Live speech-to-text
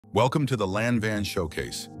Welcome to the Lanvan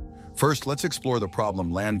Showcase. First, let's explore the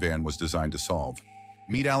problem Lanvan was designed to solve.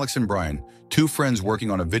 Meet Alex and Brian, two friends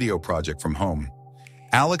working on a video project from home.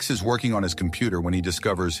 Alex is working on his computer when he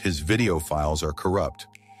discovers his video files are corrupt.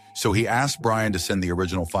 So he asks Brian to send the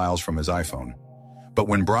original files from his iPhone. But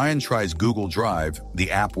when Brian tries Google Drive,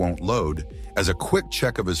 the app won't load, as a quick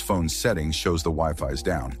check of his phone's settings shows the Wi-Fi is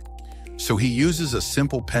down. So he uses a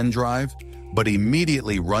simple pen drive, but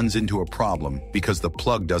immediately runs into a problem because the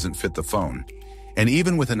plug doesn't fit the phone. And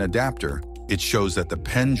even with an adapter, it shows that the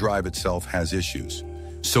pen drive itself has issues.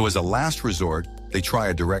 So as a last resort, they try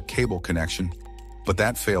a direct cable connection, but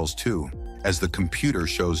that fails too, as the computer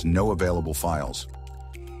shows no available files.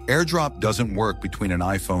 AirDrop doesn't work between an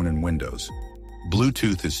iPhone and Windows.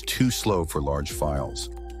 Bluetooth is too slow for large files.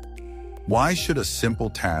 Why should a simple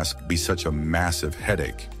task be such a massive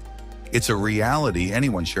headache? It's a reality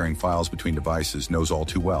anyone sharing files between devices knows all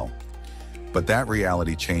too well. But that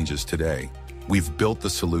reality changes today. We've built the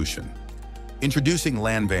solution. Introducing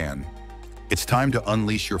Lanvan. It's time to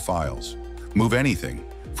unleash your files. Move anything,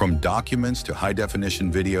 from documents to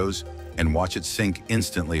high-definition videos, and watch it sync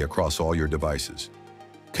instantly across all your devices.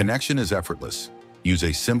 Connection is effortless. Use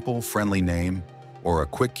a simple, friendly name or a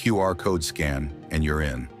quick QR code scan, and you're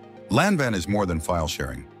in. Lanvan is more than file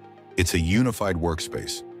sharing. It's a unified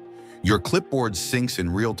workspace. Your clipboard syncs in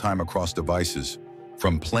real time across devices,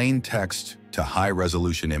 from plain text to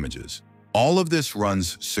high-resolution images. All of this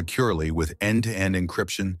runs securely with end-to-end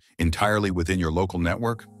encryption entirely within your local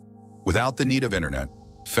network, without the need of internet.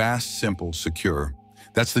 Fast, simple, secure.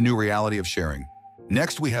 That's the new reality of sharing.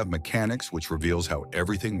 Next, we have mechanics, which reveals how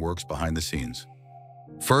everything works behind the scenes.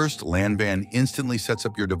 First, Lanvan instantly sets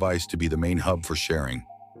up your device to be the main hub for sharing.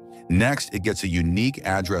 Next, it gets a unique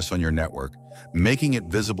address on your network, making it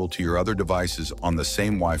visible to your other devices on the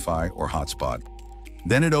same Wi-Fi or hotspot.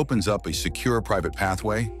 Then it opens up a secure private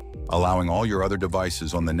pathway, allowing all your other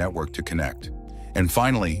devices on the network to connect. And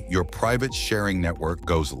finally, your private sharing network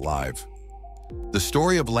goes live. The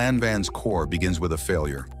story of Lanvan's core begins with a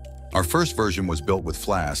failure. Our first version was built with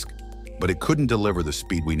Flask, but it couldn't deliver the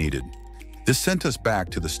speed we needed. This sent us back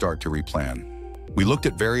to the start to replan. We looked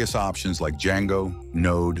at various options like Django,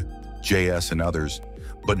 Node, JS, and others,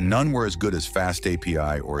 but none were as good as Fast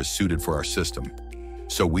API or as suited for our system.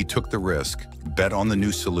 So we took the risk, bet on the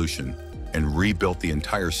new solution, and rebuilt the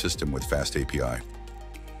entire system with Fast API.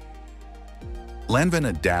 Lanvan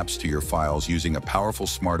adapts to your files using a powerful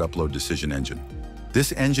smart upload decision engine.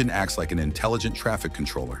 This engine acts like an intelligent traffic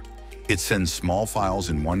controller. It sends small files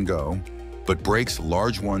in one go, but breaks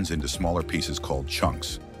large ones into smaller pieces called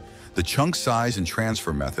chunks. The chunk size and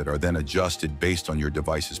transfer method are then adjusted based on your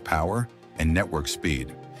device's power and network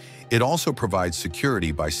speed. It also provides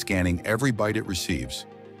security by scanning every byte it receives.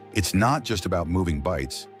 It's not just about moving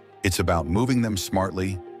bytes, it's about moving them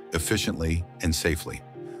smartly, efficiently, and safely.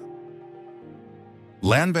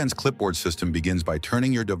 Lanvan's clipboard system begins by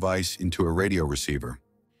turning your device into a radio receiver.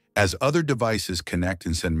 As other devices connect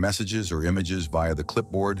and send messages or images via the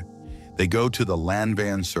clipboard, they go to the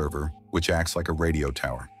Lanvan server, which acts like a radio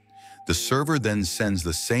tower. The server then sends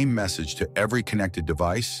the same message to every connected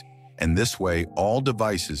device, and this way, all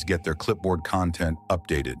devices get their clipboard content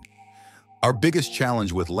updated. Our biggest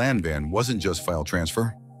challenge with Lanvan wasn't just file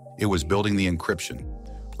transfer, it was building the encryption.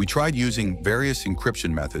 We tried using various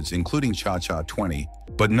encryption methods, including SHA-20,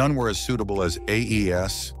 but none were as suitable as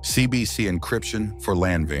AES CBC encryption for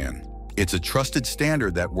Lanvan. It's a trusted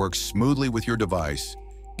standard that works smoothly with your device,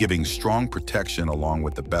 giving strong protection along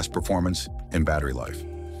with the best performance and battery life.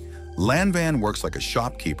 Lanvan works like a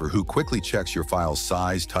shopkeeper who quickly checks your file's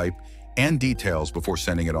size, type, and details before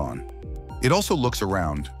sending it on. It also looks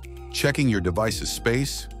around, checking your device's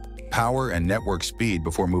space, power, and network speed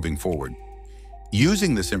before moving forward.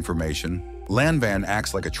 Using this information, Lanvan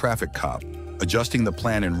acts like a traffic cop, adjusting the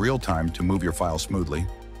plan in real time to move your file smoothly.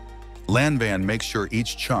 Lanvan makes sure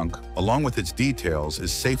each chunk, along with its details,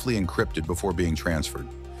 is safely encrypted before being transferred.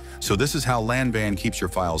 So this is how Lanvan keeps your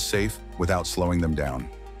files safe without slowing them down.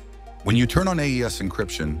 When you turn on AES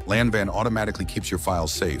encryption, Lanvan automatically keeps your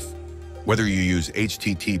files safe, whether you use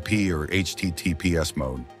HTTP or HTTPS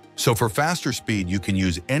mode. So for faster speed, you can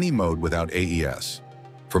use any mode without AES.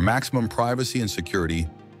 For maximum privacy and security,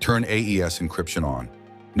 turn AES encryption on.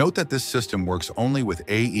 Note that this system works only with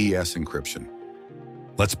AES encryption.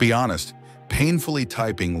 Let's be honest, painfully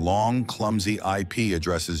typing long, clumsy IP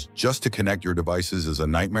addresses just to connect your devices is a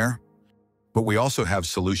nightmare. But we also have a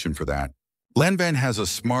solution for that. Lanvan has a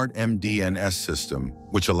smart MDNS system,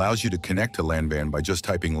 which allows you to connect to Lanvan by just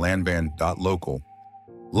typing lanvan.local.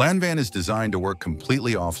 Lanvan is designed to work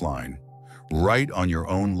completely offline, right on your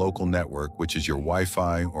own local network, which is your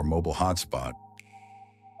Wi-Fi or mobile hotspot.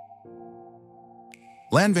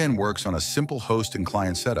 Lanvan works on a simple host and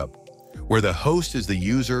client setup, where the host is the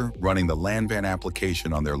user running the Lanvan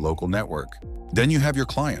application on their local network. Then you have your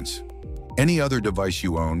clients. Any other device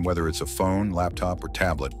you own, whether it's a phone, laptop, or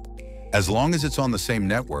tablet. As long as it's on the same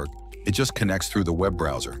network, it just connects through the web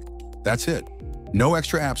browser. That's it. No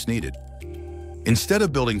extra apps needed. Instead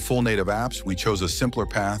of building full native apps, we chose a simpler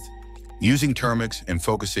path, using Termux and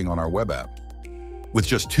focusing on our web app. With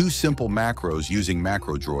just 2 simple macros using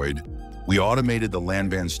MacroDroid, we automated the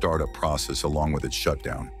Lanvan startup process along with its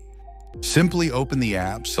shutdown. Simply open the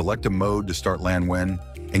app, select a mode to start Lanvan,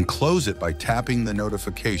 and close it by tapping the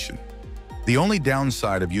notification. The only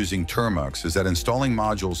downside of using Termux is that installing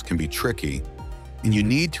modules can be tricky, and you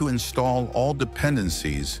need to install all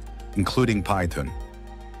dependencies, including Python.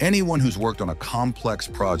 Anyone who's worked on a complex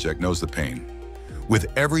project knows the pain. With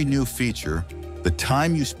every new feature, the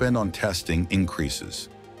time you spend on testing increases.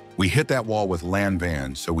 We hit that wall with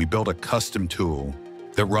Lanvan, so we built a custom tool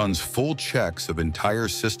that runs full checks of entire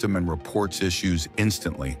system and reports issues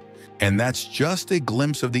instantly. And that's just a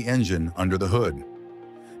glimpse of the engine under the hood.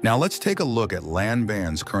 Now let's take a look at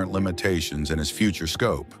Lanvan's current limitations and its future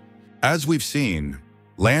scope. As we've seen,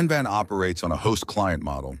 Lanvan operates on a host-client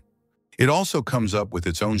model. It also comes up with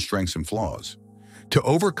its own strengths and flaws. To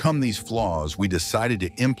overcome these flaws, we decided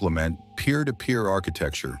to implement peer-to-peer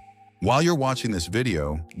architecture. While you're watching this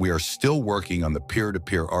video, we are still working on the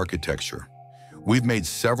peer-to-peer architecture. We've made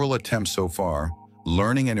several attempts so far,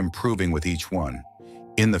 learning and improving with each one.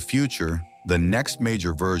 In the future, the next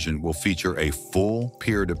major version will feature a full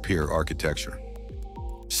peer-to-peer architecture.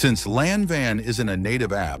 Since Lanvan isn't a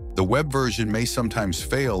native app, the web version may sometimes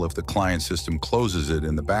fail if the client system closes it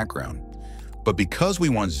in the background. But because we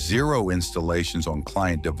want 0 installations on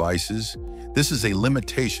client devices, this is a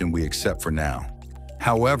limitation we accept for now.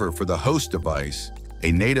 However, for the host device,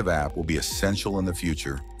 a native app will be essential in the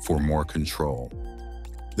future for more control.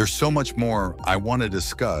 There's so much more I want to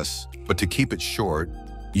discuss, but to keep it short,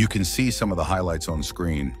 you can see some of the highlights on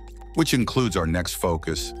screen, which includes our next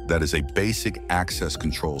focus, that is a basic access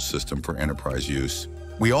control system for enterprise use.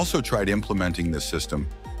 We also tried implementing this system,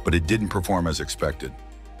 but it didn't perform as expected.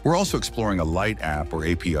 We're also exploring a light app or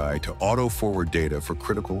API to auto-forward data for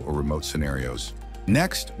critical or remote scenarios.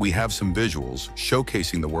 Next, we have some visuals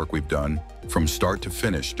showcasing the work we've done from start to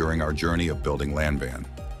finish during our journey of building Lanvan.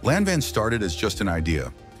 Lanvan started as just an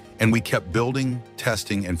idea, and we kept building,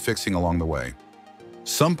 testing, and fixing along the way.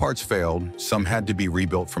 Some parts failed, some had to be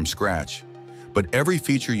rebuilt from scratch, but every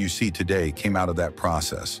feature you see today came out of that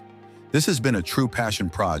process. This has been a true passion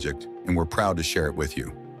project, and we're proud to share it with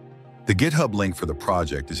you. The GitHub link for the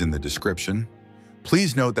project is in the description.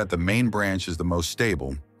 Please note that the main branch is the most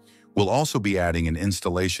stable. We'll also be adding an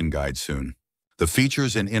installation guide soon. The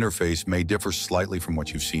features and interface may differ slightly from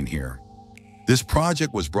what you've seen here. This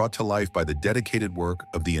project was brought to life by the dedicated work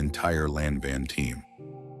of the entire Lanvan team.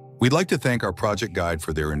 We'd like to thank our project guide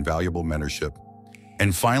for their invaluable mentorship.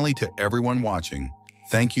 And finally, to everyone watching,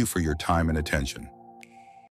 thank you for your time and attention.